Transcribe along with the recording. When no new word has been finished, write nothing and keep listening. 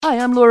Hi,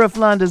 I'm Laura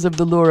Flanders of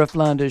The Laura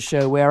Flanders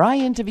Show, where I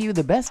interview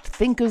the best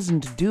thinkers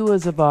and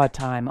doers of our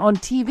time. On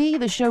TV,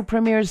 the show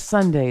premieres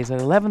Sundays at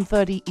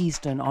 11:30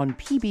 Eastern on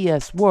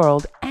PBS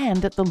World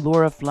and at the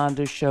Laura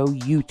Flanders Show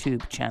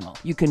YouTube channel.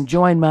 You can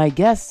join my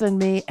guests and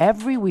me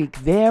every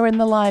week there in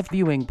the live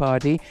viewing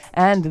party,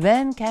 and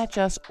then catch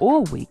us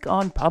all week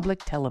on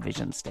public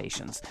television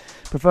stations.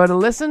 Prefer to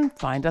listen?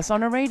 Find us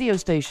on a radio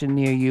station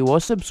near you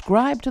or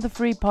subscribe to the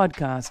free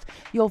podcast.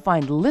 You'll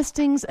find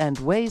listings and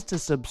ways to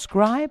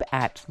subscribe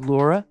at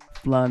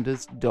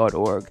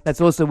lauraflanders.org.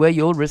 That's also where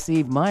you'll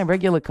receive my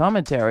regular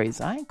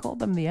commentaries. I call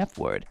them the F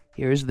word.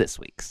 Here's this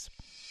week's.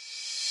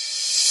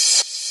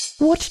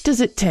 What does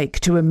it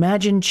take to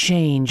imagine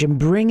change and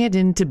bring it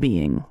into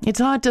being? It's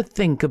hard to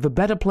think of a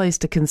better place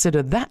to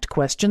consider that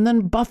question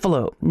than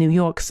Buffalo, New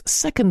York's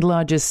second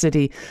largest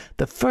city,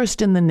 the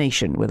first in the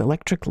nation with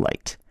electric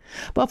light.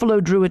 Buffalo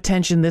drew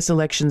attention this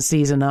election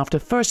season after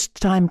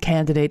first-time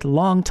candidate,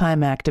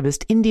 longtime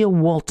activist India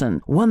Walton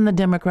won the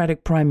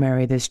Democratic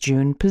primary this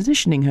June,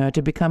 positioning her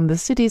to become the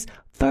city's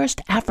first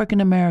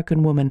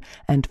African-American woman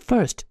and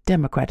first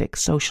Democratic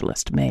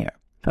Socialist mayor.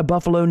 A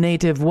Buffalo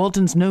native,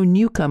 Walton's no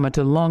newcomer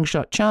to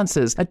long-shot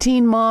chances. A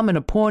teen mom in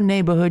a poor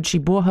neighborhood, she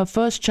bore her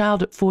first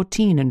child at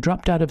 14 and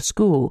dropped out of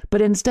school.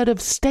 But instead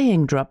of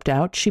staying dropped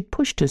out, she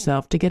pushed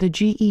herself to get a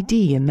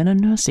GED and then a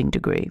nursing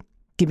degree.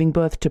 Giving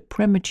birth to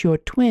premature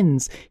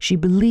twins, she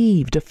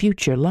believed a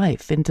future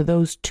life into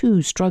those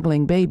two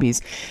struggling babies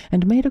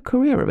and made a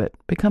career of it,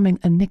 becoming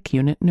a NIC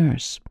unit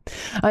nurse.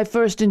 I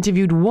first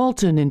interviewed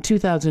Walton in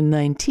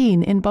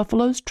 2019 in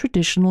Buffalo's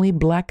traditionally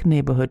black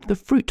neighborhood, the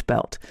Fruit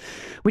Belt,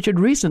 which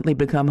had recently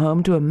become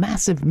home to a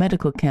massive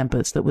medical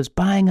campus that was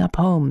buying up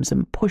homes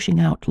and pushing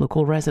out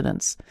local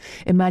residents.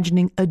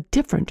 Imagining a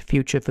different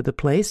future for the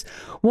place,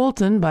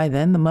 Walton, by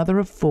then the mother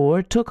of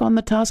 4, took on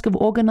the task of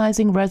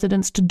organizing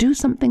residents to do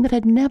something that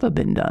had never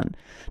been done,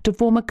 to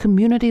form a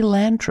community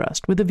land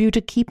trust with a view to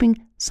keeping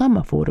some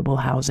affordable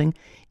housing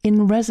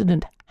in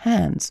resident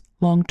hands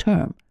long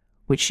term,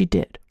 which she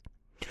did.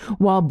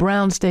 While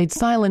Brown stayed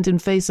silent in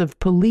face of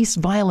police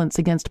violence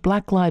against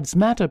Black Lives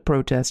Matter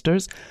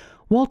protesters,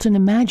 Walton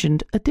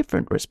imagined a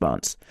different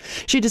response.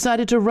 She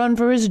decided to run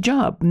for his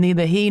job.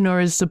 Neither he nor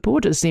his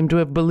supporters seemed to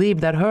have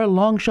believed that her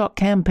long-shot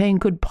campaign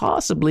could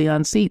possibly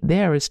unseat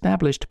their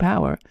established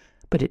power,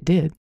 but it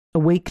did.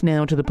 Awake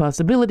now to the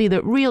possibility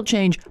that real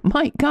change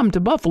might come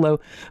to Buffalo,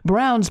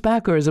 Brown's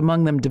backers,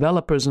 among them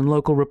developers and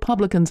local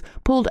Republicans,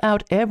 pulled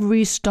out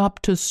every stop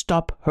to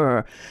stop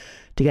her,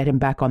 to get him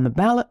back on the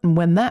ballot, and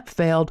when that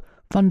failed,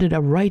 funded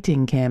a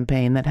writing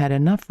campaign that had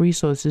enough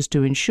resources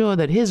to ensure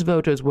that his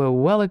voters were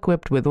well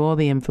equipped with all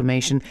the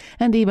information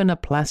and even a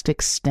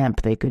plastic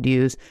stamp they could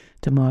use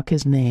to mark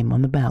his name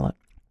on the ballot.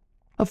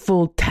 A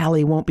full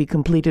tally won't be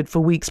completed for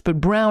weeks,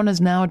 but Brown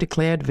has now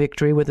declared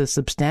victory with a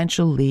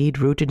substantial lead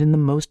rooted in the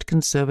most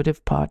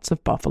conservative parts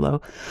of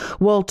Buffalo.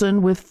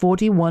 Walton, with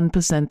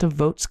 41% of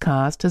votes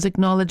cast, has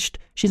acknowledged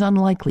she's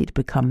unlikely to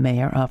become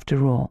mayor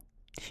after all.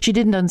 She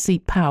didn't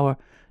unseat power,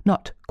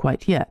 not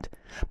quite yet.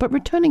 But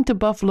returning to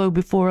Buffalo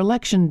before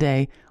Election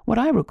Day, what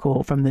I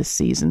recall from this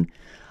season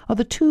are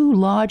the 2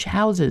 large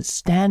houses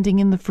standing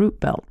in the Fruit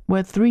Belt,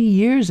 where 3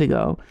 years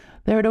ago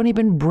there had only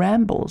been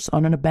brambles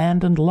on an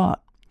abandoned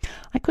lot.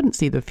 I couldn't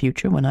see the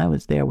future when I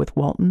was there with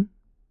Walton,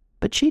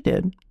 but she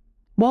did.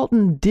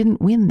 Walton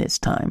didn't win this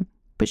time,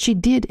 but she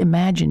did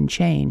imagine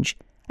change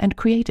and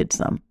created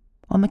some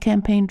on the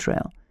campaign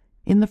trail,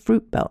 in the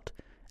Fruit Belt,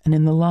 and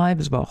in the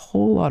lives of a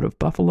whole lot of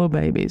Buffalo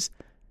babies.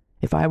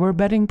 If I were a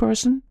betting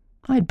person,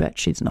 I'd bet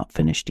she's not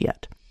finished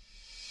yet.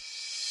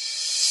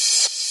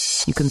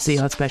 You can see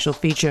our special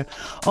feature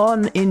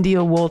on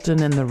India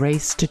Walton and the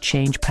race to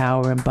change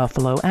power in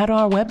Buffalo at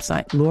our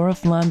website,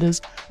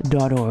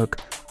 lauraflanders.org,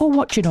 or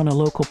watch it on a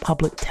local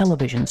public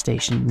television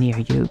station near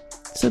you.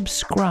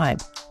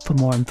 Subscribe for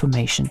more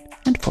information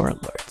and for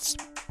alerts.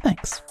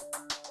 Thanks.